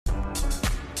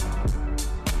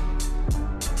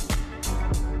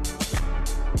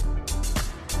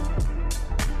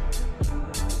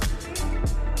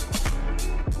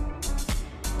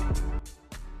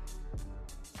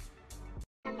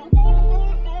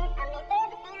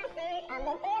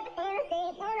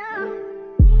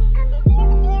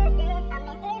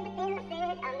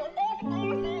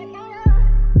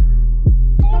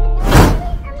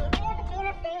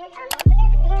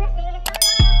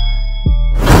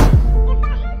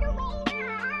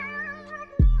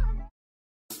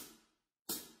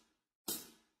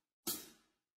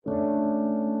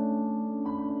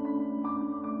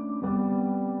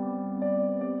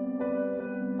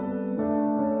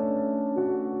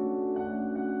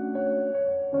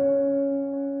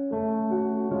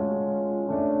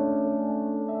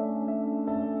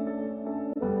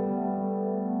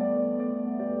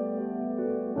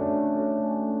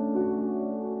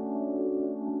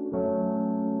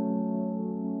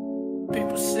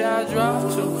People say I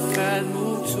drive too fast,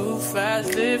 move too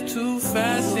fast, live too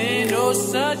fast. Ain't no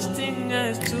such thing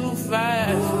as too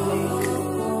fast.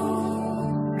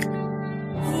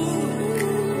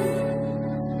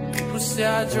 People say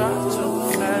I drive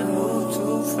too fast, move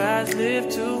too fast, live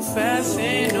too fast.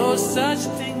 Ain't no such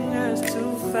thing as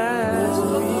too fast.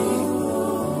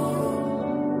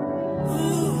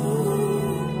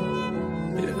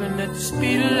 Living at the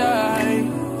speed of light,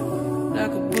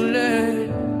 like a bullet.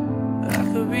 I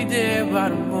could be there by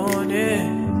the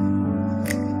morning.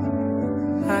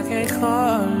 I can't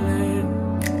call it,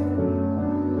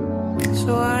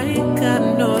 so I ain't got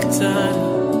no time.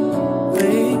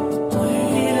 Wait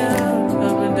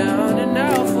up and down and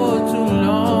out for too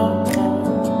long.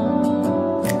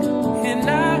 And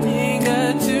I ain't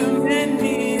got too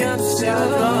many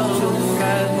upsides. Too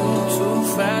fast, move too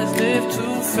fast, live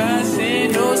too fast.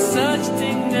 Ain't no such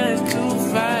thing as too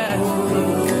fast.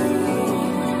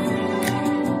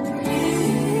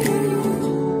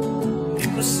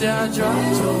 I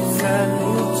drive too fast,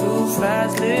 move too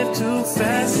fast, live too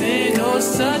fast. Ain't no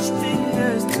such thing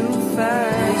as too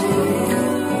fast.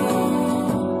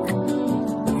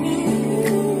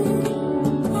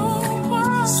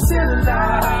 Still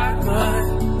alive, but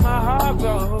my heart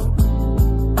broke.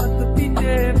 I could be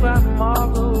dead by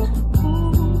tomorrow.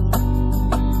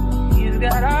 He's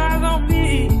got eyes on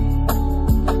me.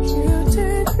 She'll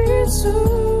take me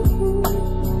soon.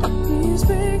 He's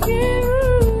making room.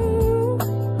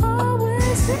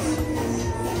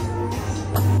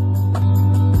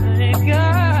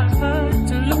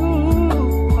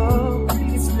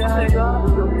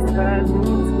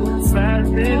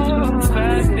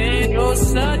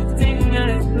 Such thing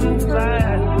as too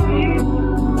fast.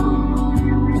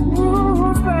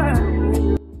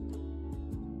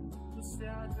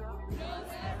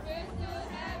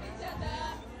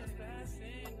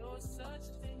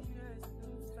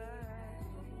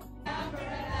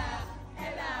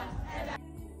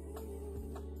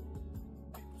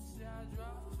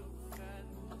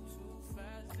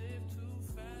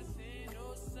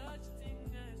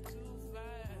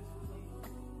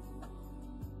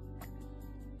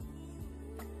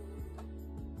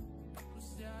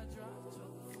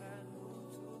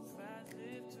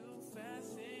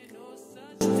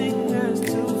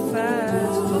 Too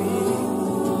fast.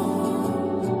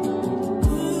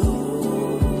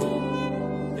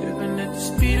 Living at the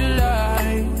speed of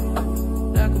light,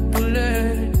 like a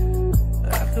bullet.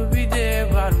 I could be there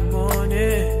by the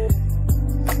morning.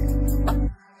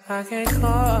 I can't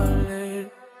call it,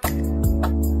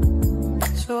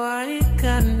 so I ain't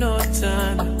got no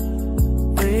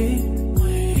time. Wait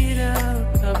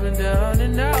up and down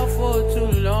and out for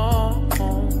too long.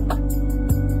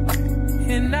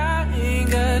 And I ain't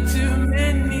got too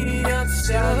many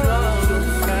upsides. Too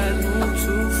fast, move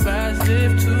too fast,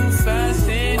 live too fast.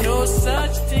 Ain't no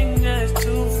such thing as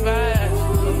too fast.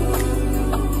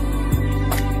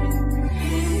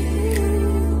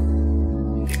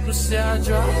 People say I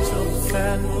drive too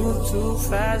fast, move too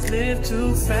fast, live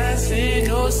too fast. Ain't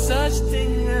no such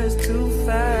thing as too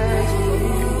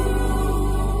fast.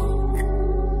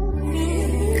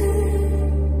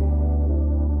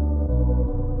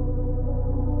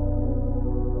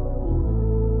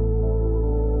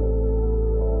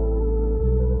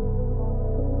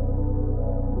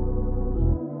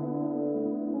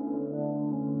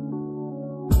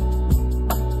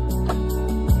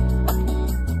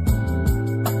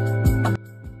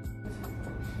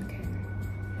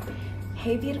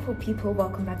 Hey beautiful people,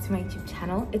 welcome back to my YouTube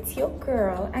channel. It's your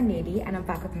girl Aneli and I'm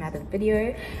back with another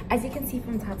video. As you can see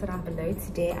from the title down below,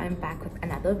 today I'm back with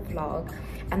another vlog,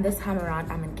 and this time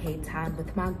around I'm in Cape Town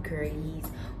with my girlies,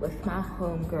 with my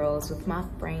homegirls, with my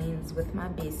friends, with my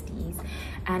besties,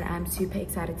 and I'm super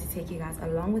excited to take you guys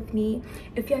along with me.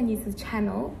 If you're new to the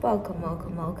channel, welcome,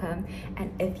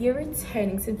 and if you're a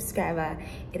returning subscriber,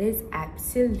 it is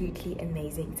absolutely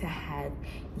amazing to have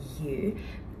you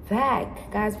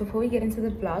back. Guys, before we get into the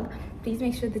vlog, please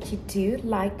make sure that you do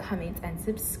like, comment and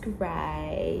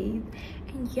subscribe.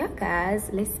 And yeah guys,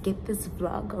 let's get this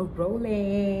vlog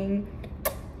rolling.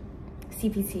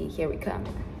 CPT, here we come.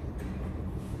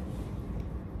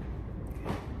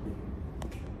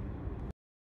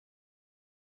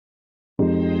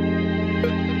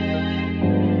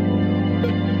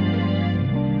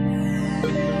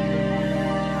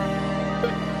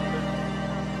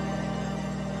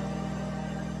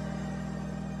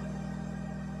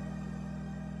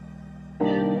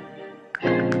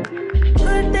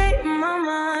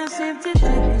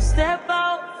 Step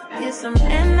out, get some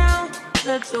air now,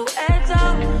 let your edge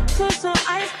out. Put some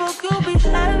iceberg, you'll be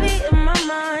heavy in my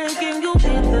mind. Can you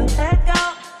get the heck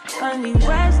out? I need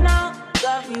rest now.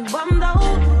 got me bummed out.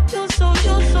 You so,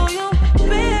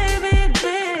 baby,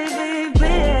 baby,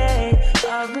 baby.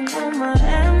 I've been on my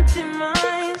empty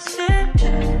mindset.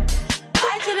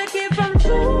 I should've kept from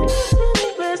choosing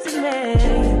the best of me.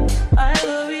 I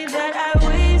worry that I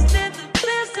wasted the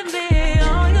best of me.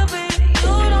 Oh, you baby,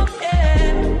 you don't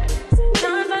care.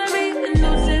 Sometimes I make a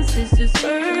nuisance, it's just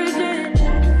urgent.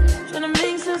 Tryna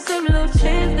make some similar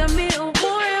change, got me a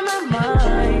war in my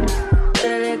mind.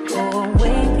 Let it go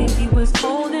away, think he was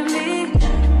holding me.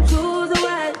 Choose the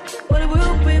right, but it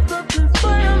will pick up in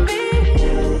front of me.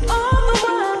 All the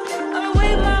while, I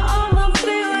wave my arm, I'm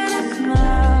feeling a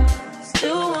smile.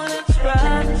 Still wanna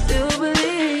try, still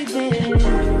believe in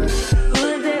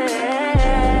good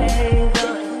days.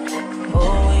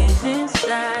 Always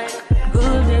inside,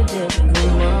 good days in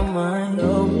my mind.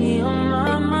 Don't be on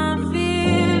my mind,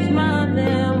 fears, my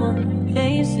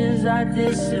limitations, I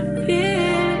disappear.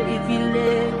 If you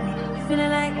live,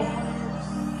 feeling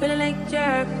like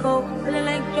Jericho, feeling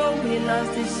like Joe, he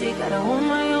lost his shit. Gotta hold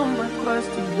my own, but cross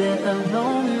to bed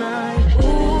alone night.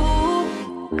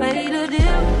 Ooh, way to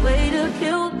dip, way to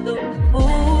kill the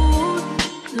food.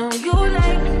 No, you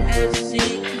like that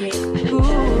secret,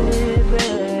 good,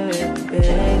 baby,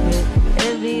 baby.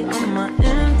 Heavy on my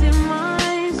empty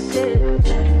mindset.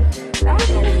 I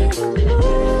can't even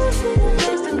lose the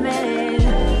best of me.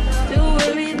 Still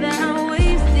worry that I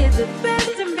wasted the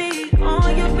best of me. Oh,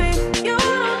 you baby, you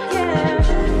don't care.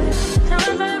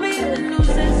 Times I be a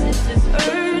nuisance, it's just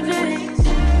urgent.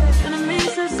 Gonna make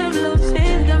some little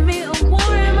change, got me a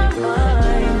war in my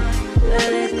mind.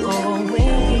 Let it go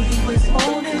away, he was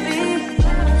holding me.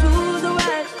 Choose the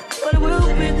right, but it will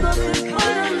pick up in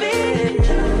front of me.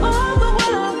 All the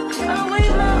while, I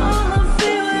wave my arm, I'm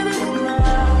feeling it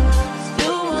now.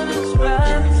 Still wanna try,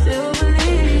 still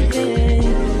believe in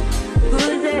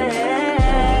good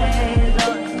days.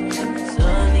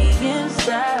 Sunny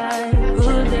inside,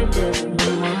 good days in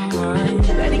my mind.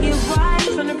 Gotta get right,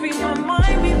 tryna free my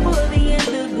mind before the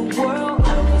end of the world. I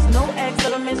was no ex, I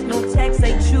don't miss no text. I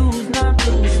choose not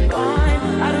to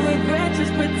respond. I don't regret,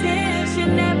 just pretend shit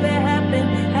never happened.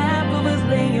 Half of us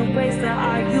laying waste to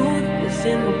our youth is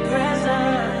in the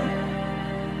present.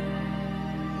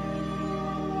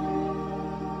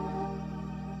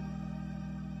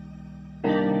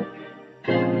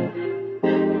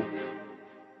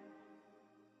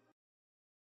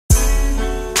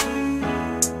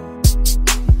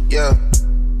 Yeah,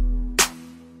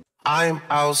 I'm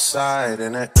outside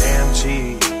in an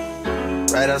AMG,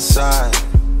 right outside,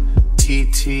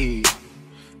 TT.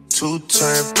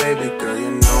 Two-turn baby girl,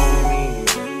 you know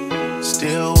me.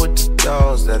 Still with the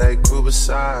dogs that I grew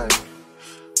beside.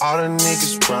 All the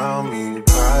niggas around me,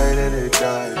 right at the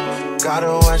guy.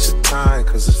 Gotta watch the time,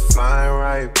 cause it's flying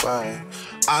right by.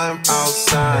 I'm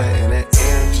outside in an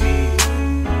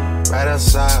AMG, right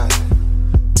outside,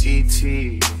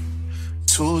 TT.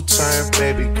 Two-turn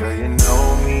baby girl, you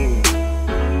know me.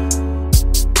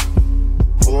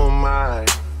 Who am I?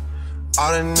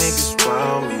 All the niggas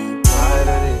around me, right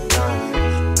at the guy.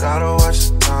 Gotta watch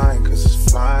the time, cause it's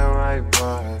flying right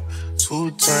by.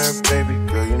 Two-turn baby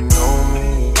girl, you know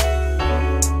me.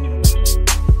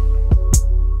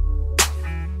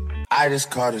 I just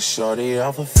caught a shorty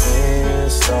off a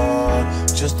Finsta.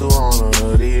 Just threw on a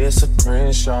hoodie, it's a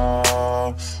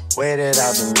Crenshaw. Way that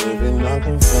I've been living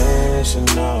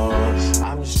unconventional.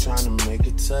 I'm just trying to make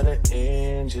it to the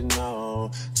end, you know.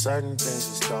 Certain things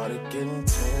have started getting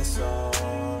tenser.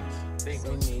 Think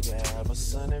we need to have a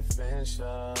sun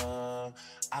adventure.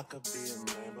 I could be a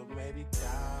man, but maybe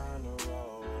down the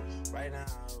road. Right now I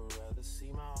would rather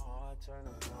see my heart turn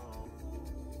alone.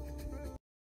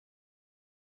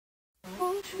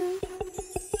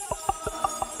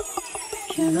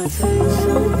 Can I tell you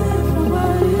something from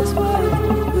what is what?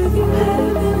 With you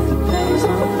heaven is a place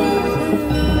on earth.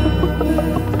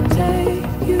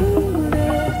 Take you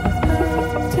there,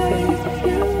 I'll take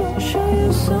you. I'll show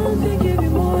you something, give you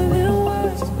more than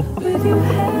words. With you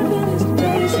heaven is a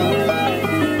place on earth.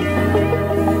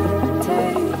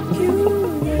 Take you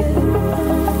there,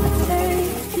 I'll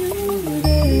take you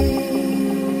there.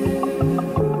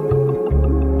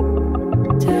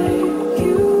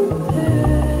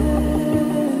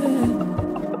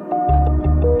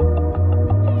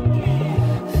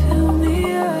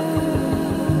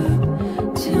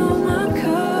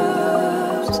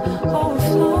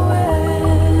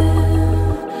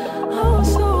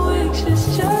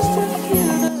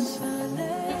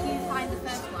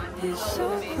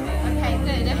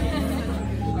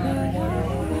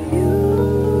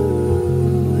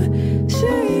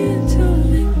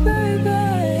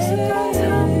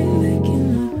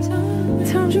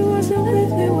 Times you wasn't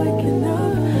with me waking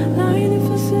up, lying if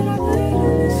I said I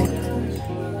didn't.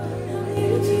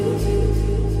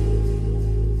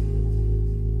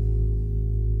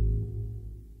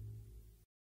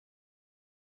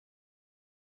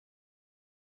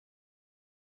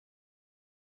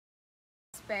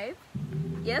 babe.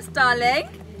 Yes, darling.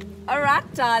 All right,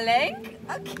 darling.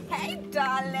 Okay,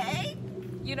 darling.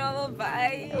 You know the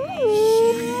vibe.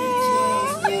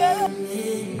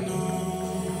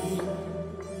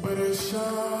 But it's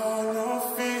all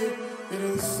off it. It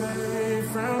ain't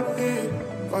safe round here.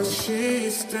 But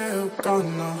she's still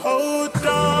gonna hold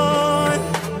on.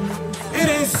 It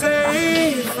ain't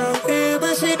safe round here.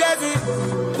 But she doesn't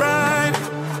run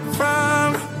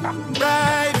from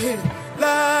right here.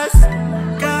 Lust,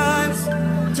 guns,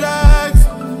 drugs,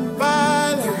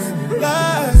 violence.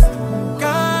 Lust,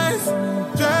 guns,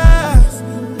 drugs,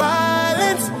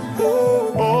 violence.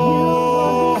 Ooh, oh.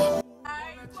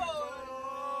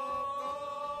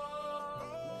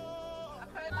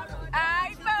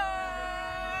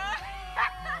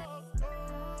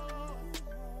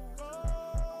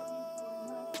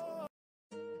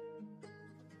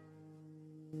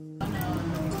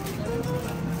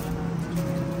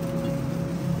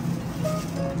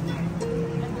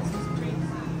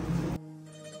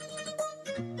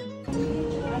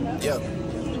 Yeah.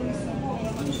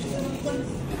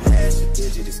 Ash a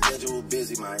digit, the schedule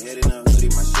busy. My head in a hoodie,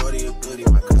 my shorty a goodie.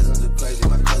 My cousins are crazy,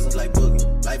 my cousins like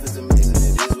boogie. Life is amazing,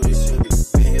 it is what it should be.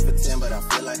 Been here for 10, but I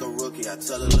feel like a rookie. I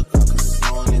tell her look up, cause it's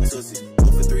snowing in Tootsie. Go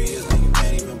for 3 years, man, you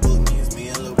can't even book me. It's me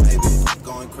and Lil Baby,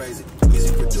 going crazy.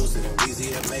 Weezy produced it, and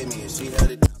Weezy had made me, and she had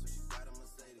it down, so she got a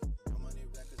Mercedes. I'm on the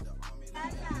records, the army.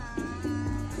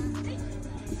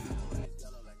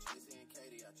 Yellow like Tracy and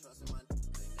Katie, I trust in my they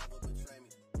never betray me.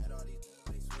 Had all these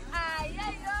they sweet.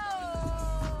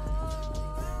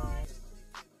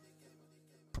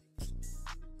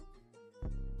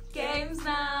 Games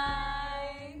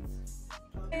night.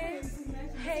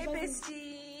 Hey,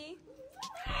 bestie.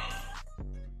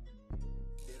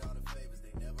 Did all the favors,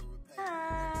 they never repay.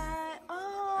 Hi.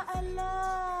 Oh, I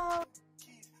love.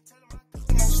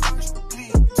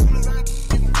 Soon as I get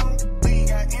them home, we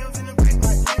got M's in the back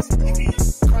like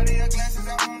this. Cartier glasses, I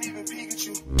won't even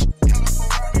Pikachu. Yellow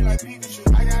Ferrari like Pikachu.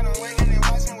 I got him waiting and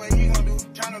watching what he gon' do.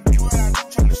 Tryna be what I do,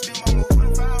 tryna steal my move. Put a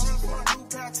 500 for a new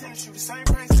pair of tennis shoes. The same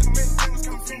price, took a minute, things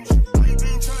come finish you. Only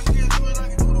been tryna do it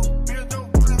like a doodle. Real dope,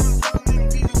 put $100 in the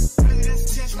video. President's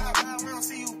attention, I buy around,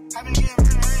 see you. I been getting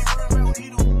money, I ain't worried about what he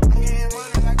do. I'm getting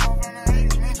money like I'm from the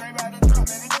 80s. Man, Dre about to drop,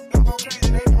 man. Don't go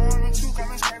crazy, they pouring with you.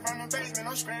 Coming straight from the basement.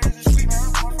 No scratches and sweet, man.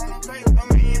 I'm far from the plate. I'm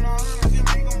eating all hundreds, you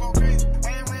make them go crazy.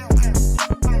 Wham, wham, wham.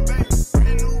 On the baby.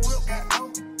 Brand new whip, got no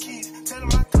keys. Tell them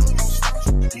my clothes don't start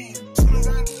you, please. Soon as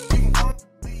I get you can come.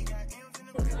 We got M's in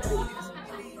the back.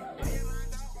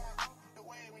 The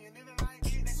way when you're living like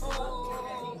it, that's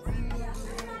what brand new whip,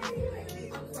 got no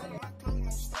keys. Tell them my clothes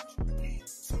don't start you, please.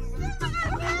 Soon as I get you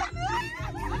can come. We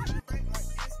got M's in the back like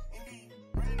this, indeed.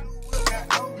 Brand new whip, got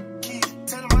no keys.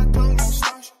 Tell them my clothes don't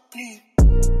start you, please.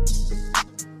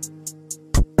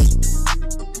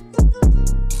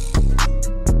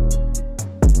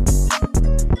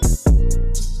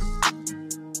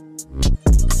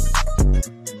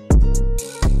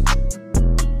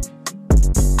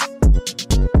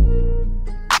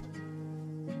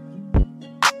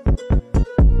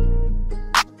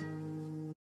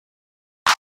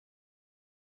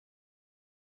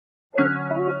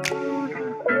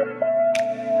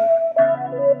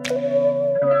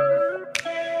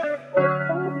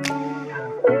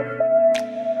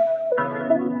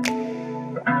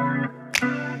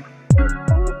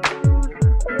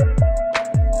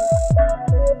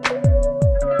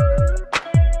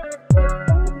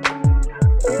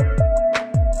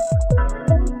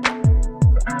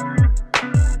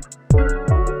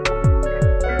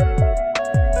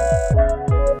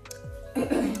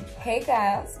 Hey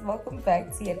guys, welcome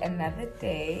back to yet another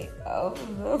day of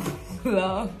the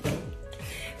vlog.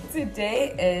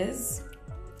 Today is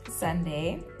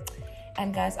Sunday,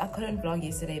 and guys, I couldn't vlog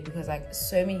yesterday because like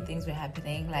so many things were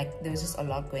happening. Like there was just a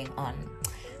lot going on,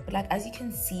 but like as you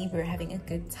can see, we're having a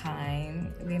good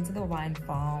time. We went to the wine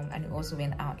farm and we also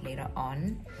went out later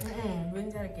on. We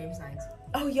went to a games night.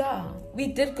 Oh yeah, we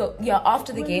did go. Yeah,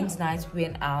 after the games night we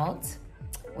went out,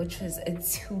 which was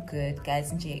too good,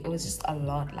 guys. And it was just a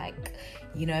lot, like,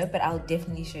 you know, but I'll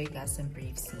definitely show you guys some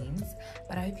brief scenes.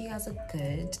 But I hope you guys are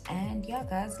good, and yeah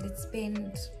guys, let's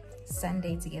spend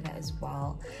Sunday together as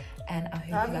well, and I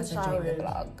hope you guys enjoy the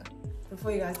vlog.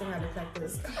 Before you guys think I look like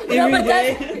this. No, but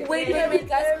guys, wait,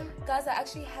 guys, I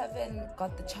actually haven't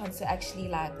got the chance to actually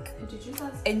like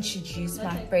introduce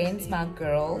my friends, my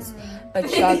girls, but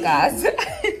yeah guys,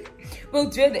 we'll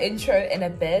do the intro in a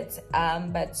bit,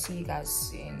 but see you guys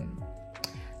soon.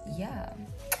 Yeah.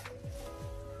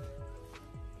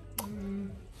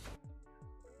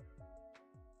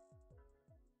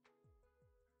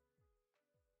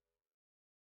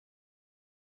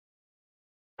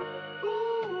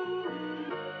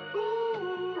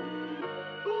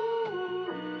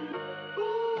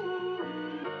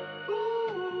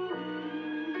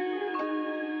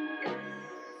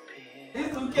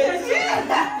 She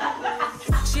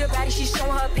a baddie, she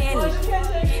showing her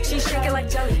panties. She shaking like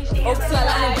jelly. Oaks to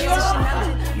London, bitch,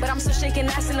 Chanel. But I'm still shaking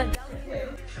ass in the deli.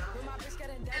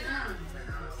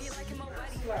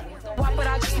 Walk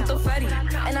without just with the fatty.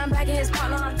 And I'm back in his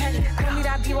partner, I'm petty. Call me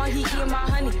that B while he eating my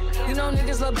honey. You know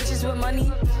niggas love bitches with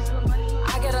money.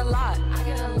 I get a lot.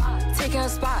 Taking a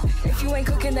spot. If you ain't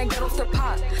cooking, then get off the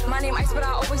pot. My name Ice, but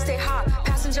I always stay hot.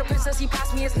 Passenger princess, he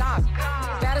passed me his knob.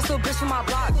 Baddest little bitch from my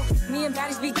block. Me and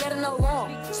baddies be getting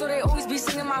along, so they always be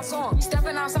singing my song.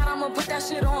 Stepping outside, I'ma put that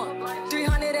shit on.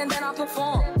 300 and then I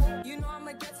perform. You know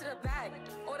I'ma get to the bag.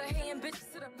 Or the hating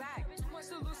bitches to the back. Too much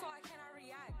to lose, so I cannot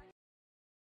react.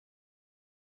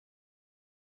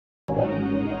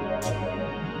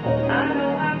 I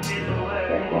know I've been away.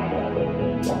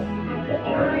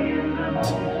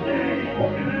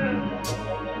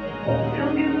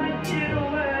 Don't give my shit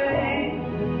away.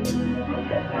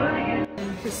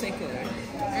 Prosecco.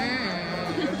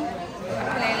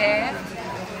 Lele.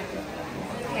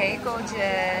 Hey,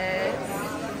 gorgeous.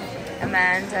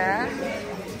 Amanda.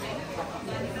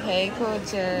 Hey,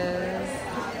 gorgeous.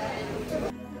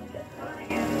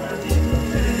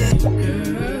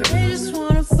 They just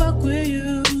wanna fuck with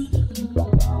you.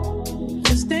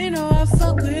 Cause they know I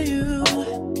fuck with you.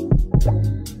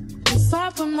 If I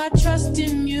put my trust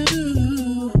in you,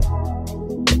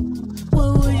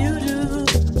 what will you do?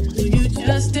 Will you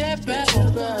just step back?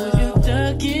 Will you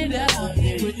duck it out?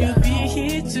 Will you be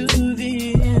here to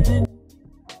the end?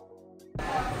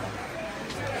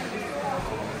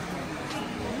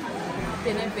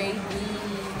 Dinner, baby.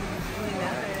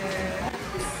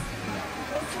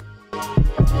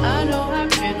 I know I've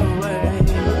been away.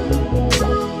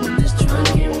 I'm just trying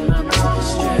to get my mind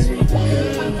straight.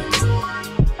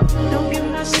 Don't give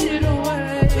my shit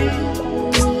away.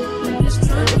 I'm just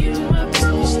trying to get my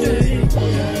mind straight.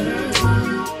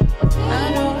 I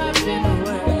know I've been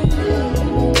away.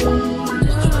 I'm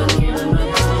just trying to get my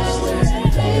mind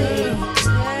straight.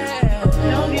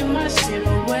 Don't give my shit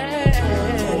away.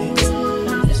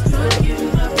 I'm just trying to get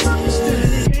my mind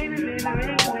straight. Baby,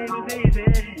 baby, baby,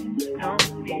 don't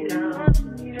be down.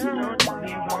 You don't do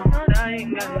me wrong. I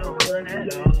ain't got no one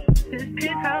at all. This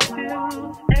penthouse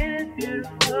view ain't as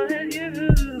beautiful as you.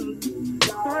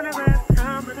 Wanna have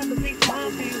time, but I don't think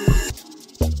I'll be you.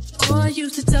 Oh, I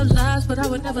used to tell lies, but I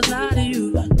would never lie to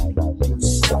you.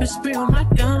 I've spray on my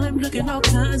dime, looking all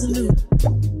kinds of new.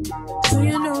 Do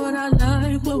you know what I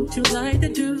like? What would you like to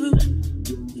do?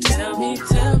 Tell me, I'm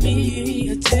telling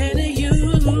you.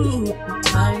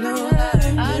 I know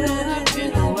I've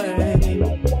been away.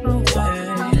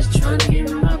 I'm just trying to get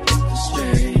my people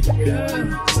straight, girl.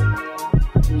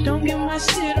 Don't give my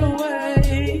shit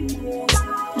away.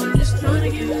 I'm just trying to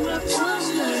get my people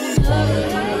straight.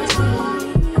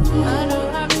 I know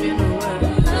I've been away.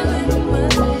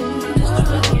 I'm just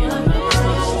trying to get my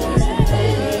people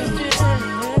straight.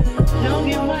 Don't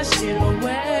give my shit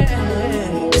away.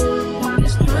 I'm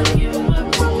just trying to get my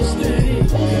people straight,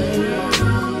 girl.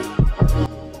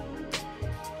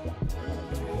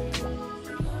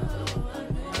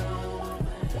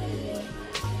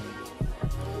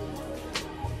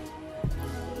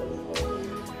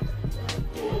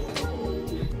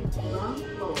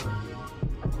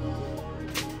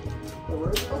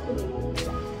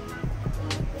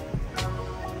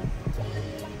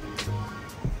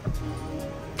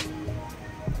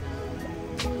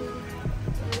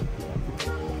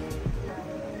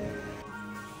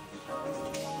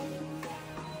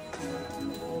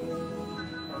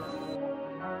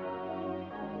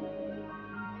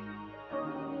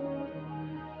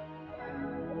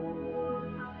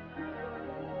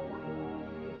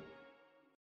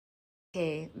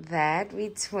 Okay, that we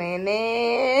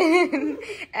twinning.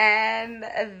 And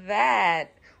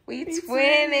that we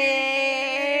twinning.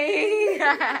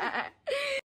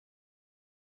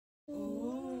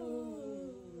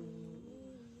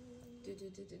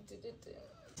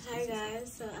 Hi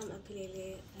guys, so I'm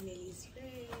Apilele, Anneli's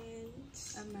friend.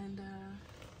 Amanda.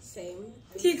 Same.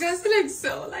 You guys look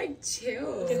so like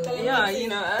chill. Yeah, you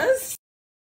know us.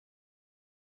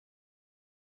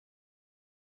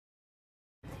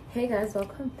 Hey guys,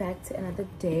 welcome back to another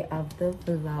day of the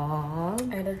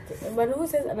vlog. But who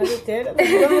says another day?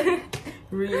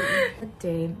 Really? Another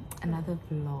day, another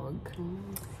vlog.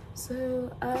 So,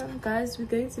 guys, we're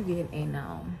going to V&A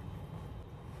now.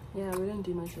 Yeah, we didn't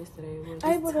do much yesterday. We were just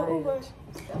I would have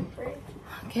tired.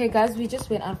 Okay, guys, we just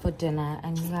went out for dinner,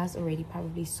 and you guys already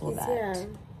probably saw that. Yeah.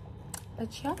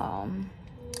 But yeah,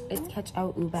 let's catch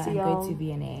our Uber See and y'all. go to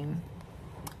V&A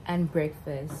and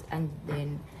breakfast, and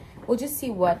then we'll just see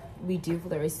what we do for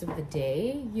the rest of the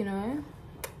day, you know.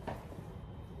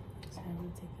 So I'm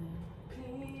gonna take a...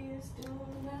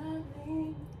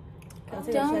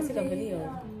 Should I take a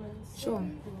video? Sure.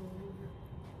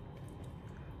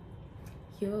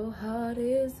 Your heart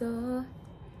is all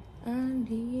I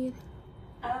need.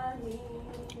 I need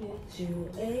it. You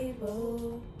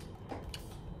able.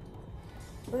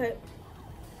 But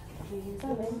please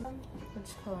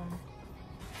Which poem?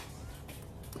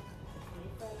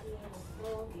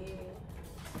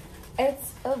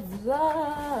 It's a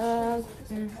vlog.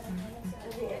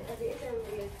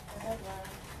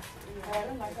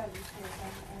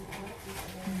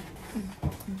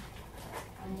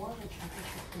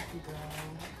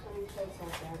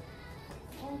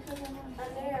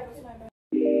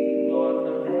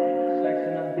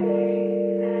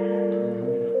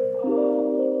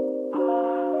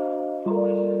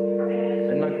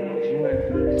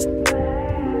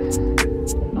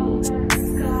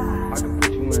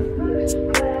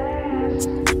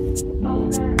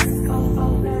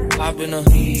 I've been a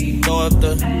throw up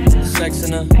the sex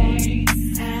in a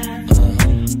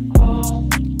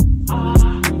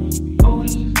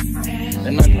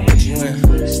and I can put you in.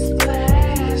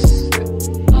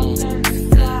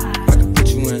 I can put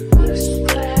you in.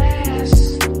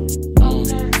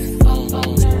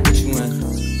 Put you in.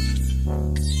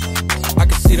 I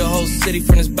can see the whole city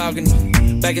from this balcony.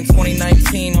 Back in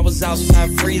 2019, I was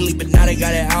outside freely, but now they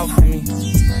got it out for me.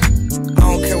 I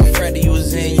don't care what frat you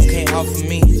was in, you can't out for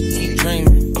me. Keep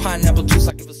dreaming, pineapple juice,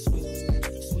 I give a sweet.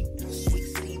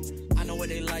 I know what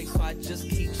they like, so I just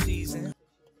keep cheesing.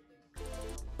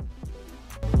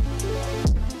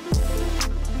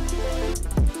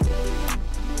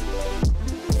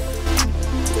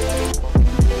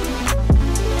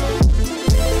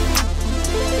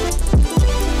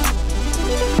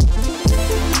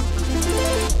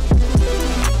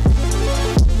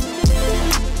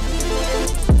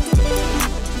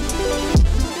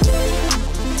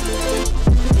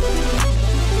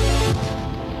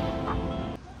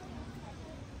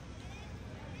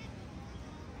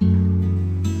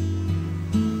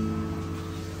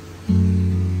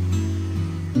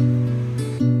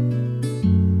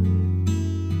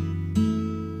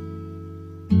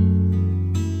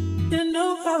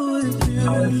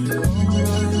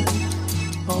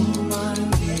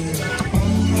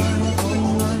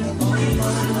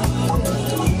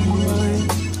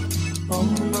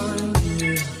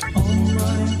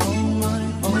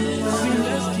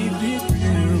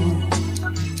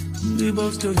 We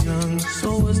both still young,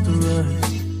 so what's the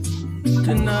rush?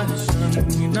 Tonight is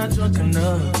young, you're not drunk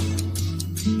enough.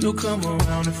 You'll come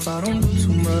around if I don't do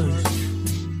too much.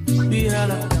 We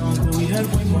had our downs, but we had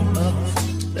way more ups.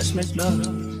 Let's make love.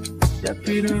 That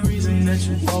be the reason that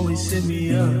you always hit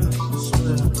me up. I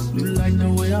swear, you like the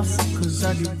way I feel, cause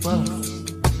I get buff.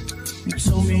 You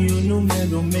told me your new man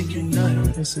gon' make you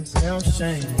nut. It's a damn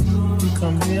shame. You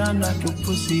come here, I knock your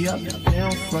pussy out the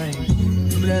damn frame.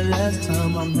 Remember that last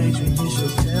time I made you miss your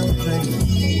damn pain.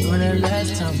 Remember that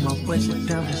last time I wet you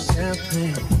down with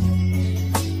champagne.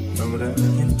 Remember that?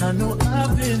 And I know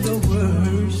I've been the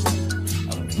worst,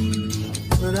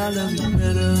 but I love you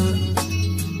better.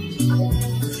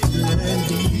 If you let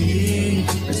me,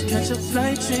 let's catch a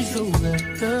flight, change the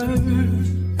weather.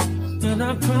 And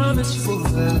I promise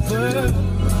forever,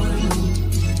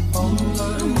 all my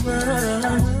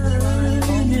mind,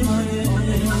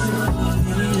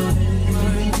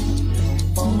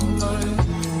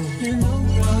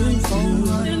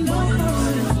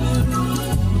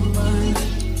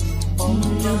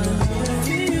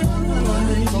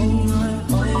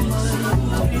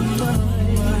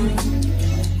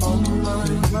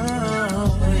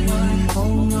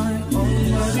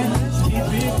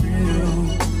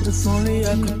 if only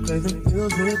I could pay the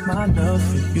bills with my love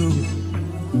for you.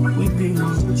 We'd be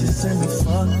just in the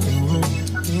fucking room.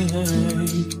 Yeah,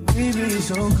 we'd be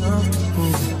so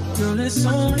comfortable. Girl, it's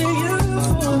only you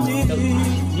for me.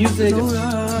 Music. No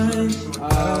lie,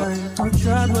 I've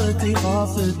tried what they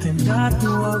offered, and not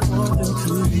who I want them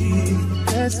to be.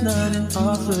 That's not an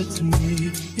offer to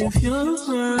me. If you're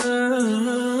around,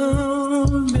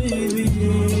 baby,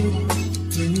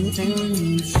 when you ain't,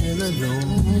 you feel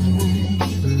alone.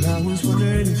 I was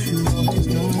wondering if you always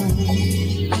know.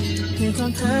 Think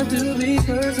I'm time to be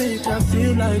perfect. I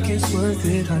feel like it's worth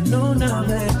it. I know now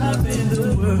that I've been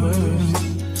the worst,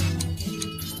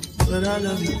 but I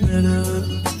love you better.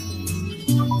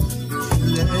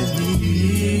 Let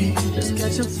me, let's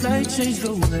catch a flight, change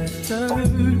the weather,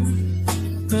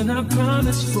 and I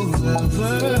promise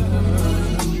forever.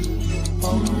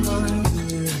 Oh my,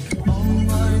 oh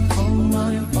my, oh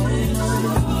my, oh my.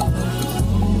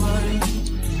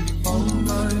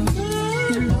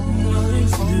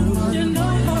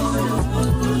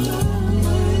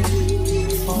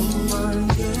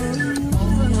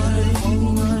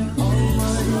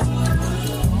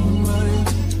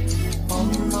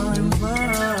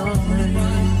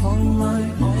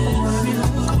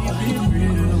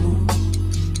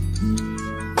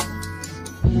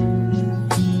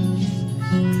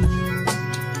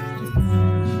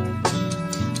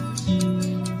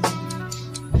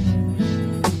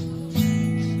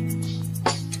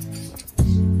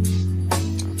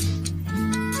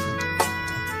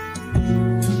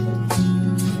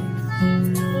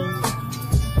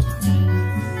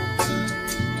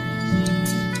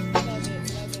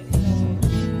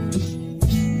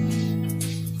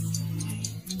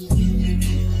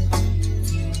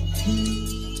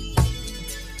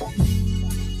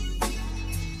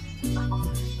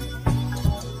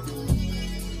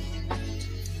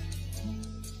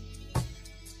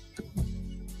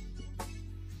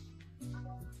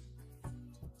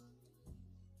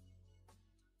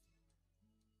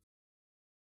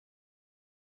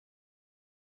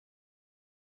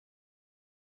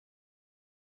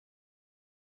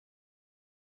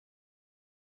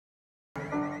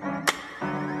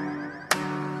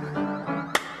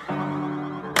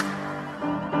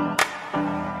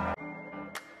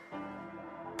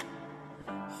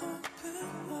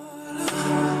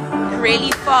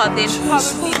 Really far, then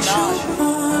probably not.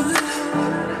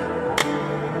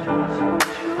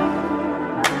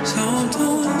 So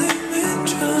don't leave me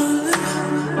drowning.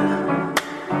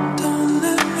 Don't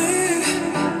let me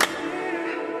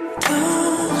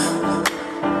down.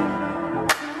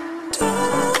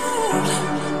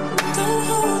 Don't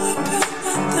hold it back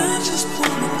like that. Just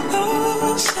pull me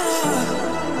closer,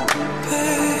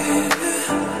 baby.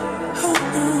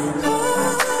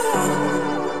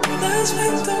 Let's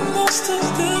make the most of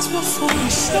this before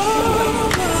it's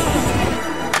over.